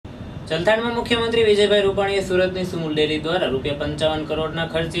ચલથાણમાં મુખ્યમંત્રી વિજયભાઈ રૂપાણીએ સુરતની સુમુલ ડેરી દ્વારા ₹55 કરોડના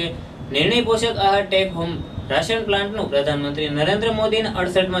ખર્ચે નિર્ણય પોષક આહાર ટેક હોમ રાશન પ્લાન્ટનું પ્રધાનમંત્રી નરેન્દ્ર મોદીના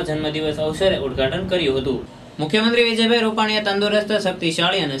 68મા જન્મદિવસ અવસરે ઉદ્ઘાટન કર્યું હતું। મુખ્યમંત્રી વિજયભાઈ રૂપાણીએ તંદુરસ્ત,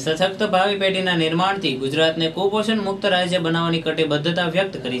 શક્તિશાળી અને સશક્ત ભાવિ પેઢીના નિર્માણથી ગુજરાતને કુપોષણ મુક્ત રાજ્ય બનાવવાની કટિબદ્ધતા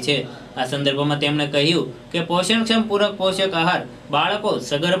વ્યક્ત કરી છે। આ સંદર્ભમાં તેમણે કહ્યું કે પોષણક્ષમ પૂરક પોષક આહાર બાળકો,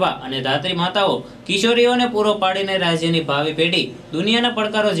 સગર્ભા અને ધાત્રી માતાઓ, કિશોરીઓને પૂરો પાડીને રાજ્યની ભાવિ પેઢી દુનિયાના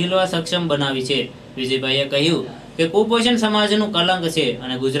પડકારો ઝીલવા સક્ષમ બનાવી છે। વિજયભાઈએ કહ્યું કે કુપોષણ સમાજનું કલંક છે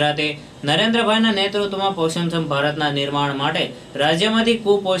અને ગુજરાતે નરેન્દ્રભાઈના નેતૃત્વમાં પોષણક્ષમ ભારતના નિર્માણ માટે રાજ્યમાંથી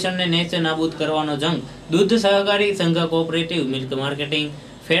કુપોષણને નેસ્ત નાબૂદ કરવાનો જંગ દૂધ સહકારી સંઘ કોઓપરેટિવ મિલ્ક માર્કેટિંગ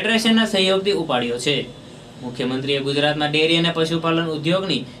ફેડરેશનના સહયોગથી ઉપાડ્યો છે। મુખ્યમંત્રીએ ગુજરાતમાં ડેરી અને પશુપાલન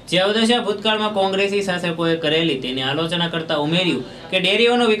ઉદ્યોગની જે અવદશા ભૂતકાળમાં કોંગ્રેસી શાસકોએ કરેલી તેની આલોચના કરતા ઉમેર્યું કે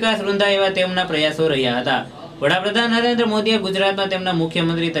ડેરીઓનો વિકાસ રૂંધાય એવા તેમના પ્રયાસો રહ્યા હતા। વડાપ્રધાન નરેન્દ્ર મોદીએ ગુજરાતમાં તેમના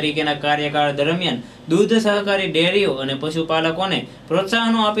મુખ્યમંત્રી તરીકેના કાર્યકાળ દરમિયાન દૂધ સહકારી ડેરીઓ અને પશુપાલકોને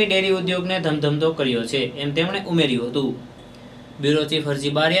પ્રોત્સાહનો આપી ડેરી ઉદ્યોગને ધમધમતો કર્યો છે, એમ તેમણે ઉમેર્યું હતું। બ્યુરો ચીફ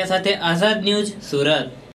હરજી બારિયા સાથે આઝાદ ન્યૂઝ, સુરત।